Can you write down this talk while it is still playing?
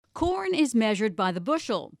Corn is measured by the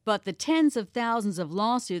bushel, but the tens of thousands of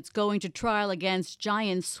lawsuits going to trial against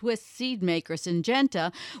giant Swiss seed maker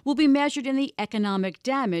Syngenta will be measured in the economic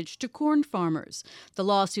damage to corn farmers. The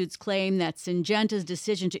lawsuits claim that Syngenta's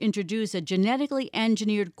decision to introduce a genetically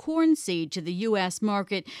engineered corn seed to the U.S.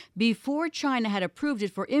 market before China had approved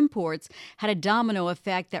it for imports had a domino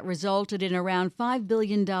effect that resulted in around $5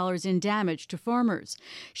 billion in damage to farmers.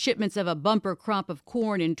 Shipments of a bumper crop of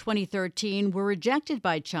corn in 2013 were rejected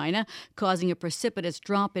by China, causing a precipitous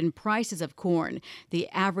drop in prices of corn. The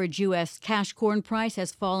average U.S. cash corn price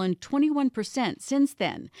has fallen 21% since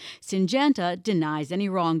then. Syngenta denies any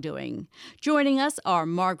wrongdoing. Joining us are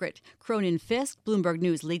Margaret Cronin-Fisk, Bloomberg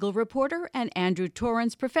News legal reporter, and Andrew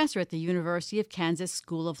Torrance, professor at the University of Kansas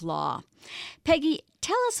School of Law. Peggy,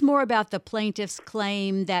 tell us more about the plaintiff's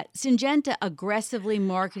claim that Syngenta aggressively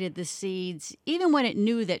marketed the seeds even when it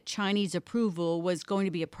knew that Chinese approval was going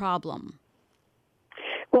to be a problem.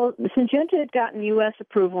 Well, Syngenta had gotten U.S.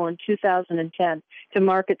 approval in 2010 to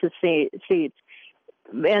market the seeds.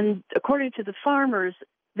 And according to the farmers,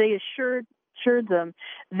 they assured them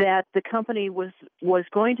that the company was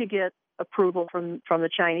going to get approval from the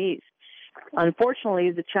Chinese.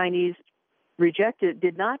 Unfortunately, the Chinese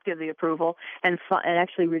did not give the approval and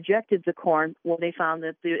actually rejected the corn when they found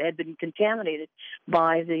that it had been contaminated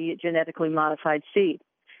by the genetically modified seed.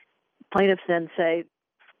 Plaintiffs then say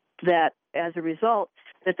that as a result,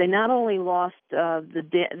 that they not only lost,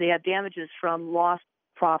 they had damages from lost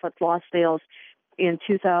profits, lost sales in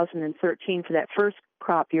 2013 for that first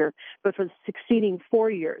crop year, but for the succeeding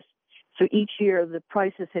 4 years. So each year the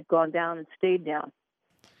prices had gone down and stayed down.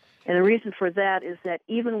 And the reason for that is that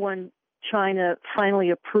even when China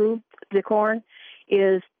finally approved the corn,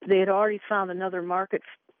 is they had already found another market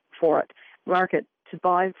to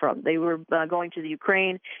buy from. They were going to the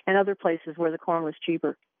Ukraine and other places where the corn was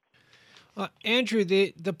cheaper. Andrew,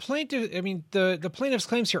 the plaintiff's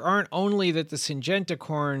claims here aren't only that the Syngenta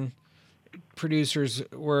corn producers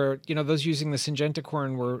were, those using the Syngenta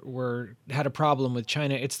corn had a problem with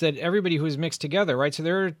China. It's that everybody who was mixed together, right? So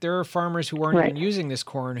there are farmers who weren't even using this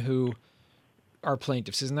corn who are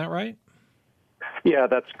plaintiffs. Isn't that right? Yeah,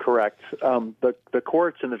 that's correct. The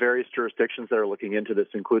courts in the various jurisdictions that are looking into this,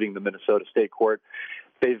 including the Minnesota State Court,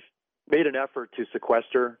 they've made an effort to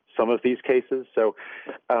sequester some of these cases. So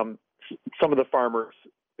some of the farmers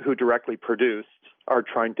who directly produced are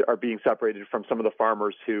being separated from some of the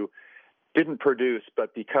farmers who didn't produce,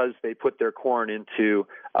 but because they put their corn into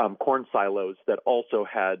corn silos that also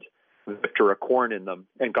had Viptera corn in them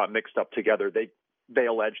and got mixed up together, they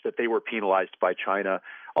alleged that they were penalized by China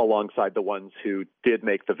alongside the ones who did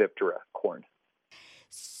make the Viptera corn.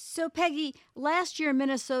 So, Peggy, last year,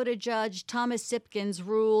 Minnesota Judge Thomas Sipkins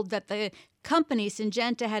ruled that the company,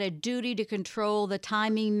 Syngenta, had a duty to control the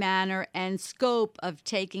timing, manner, and scope of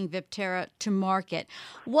taking Viptera to market.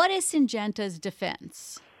 What is Syngenta's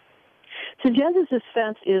defense? Syngenta's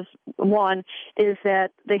defense is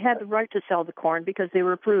that they had the right to sell the corn because they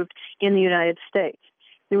were approved in the United States.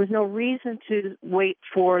 There was no reason to wait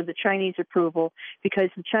for the Chinese approval because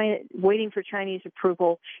waiting for Chinese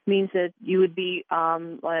approval means that you would be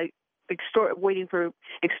waiting for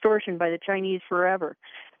extortion by the Chinese forever.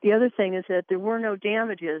 The other thing is that there were no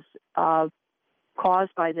damages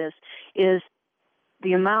caused by this. Is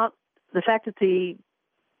the fact that the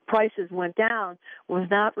prices went down was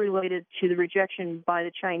not related to the rejection by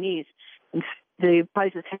the Chinese. The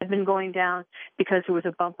prices had been going down because there was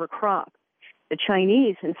a bumper crop. The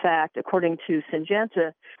Chinese, in fact, according to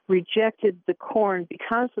Syngenta, rejected the corn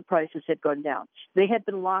because the prices had gone down. They had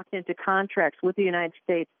been locked into contracts with the United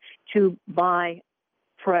States to buy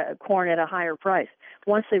corn at a higher price.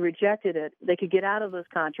 Once they rejected it, they could get out of those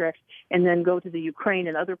contracts and then go to the Ukraine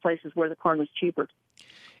and other places where the corn was cheaper.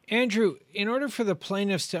 Andrew, in order for the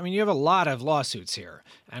plaintiffs you have a lot of lawsuits here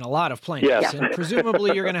and a lot of plaintiffs, and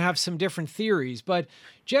presumably you're going to have some different theories, but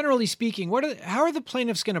generally speaking, how are the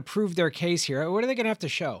plaintiffs going to prove their case here? What are they going to have to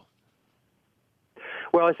show?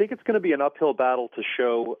 Well, I think it's going to be an uphill battle to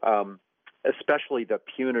show especially the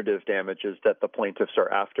punitive damages that the plaintiffs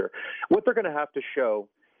are after. What they're going to have to show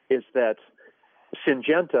is that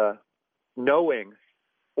Syngenta, knowing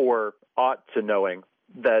or ought to knowing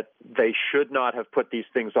that they should not have put these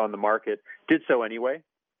things on the market, did so anyway,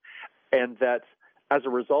 and that as a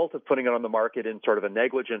result of putting it on the market in sort of a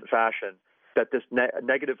negligent fashion, that this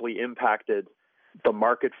negatively impacted the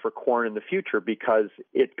market for corn in the future because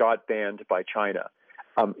it got banned by China.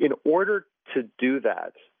 In order to do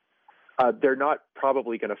that, they're not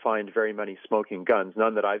probably going to find very many smoking guns,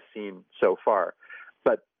 none that I've seen so far.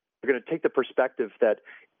 But they're going to take the perspective that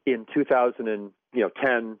in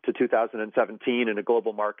 2010 to 2017, in a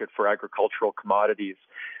global market for agricultural commodities,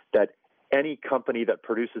 that any company that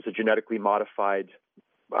produces a genetically modified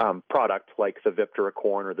product like the Viptera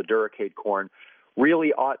corn or the Duracade corn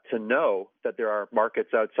really ought to know that there are markets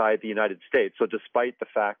outside the United States. So despite the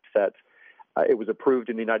fact that it was approved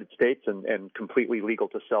in the United States and completely legal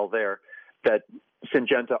to sell there, that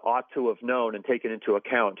Syngenta ought to have known and taken into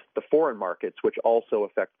account the foreign markets, which also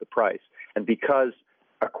affect the price. And because,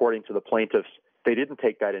 according to the plaintiffs, they didn't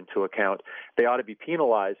take that into account, they ought to be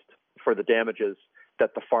penalized for the damages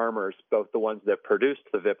that the farmers, both the ones that produced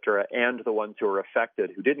the Viptera and the ones who were affected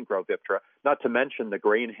who didn't grow Viptera, not to mention the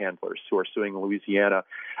grain handlers who are suing Louisiana,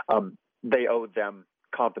 they owed them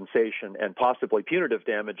compensation and possibly punitive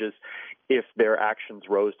damages if their actions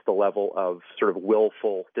rose to the level of sort of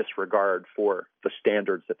willful disregard for the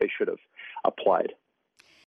standards that they should have applied.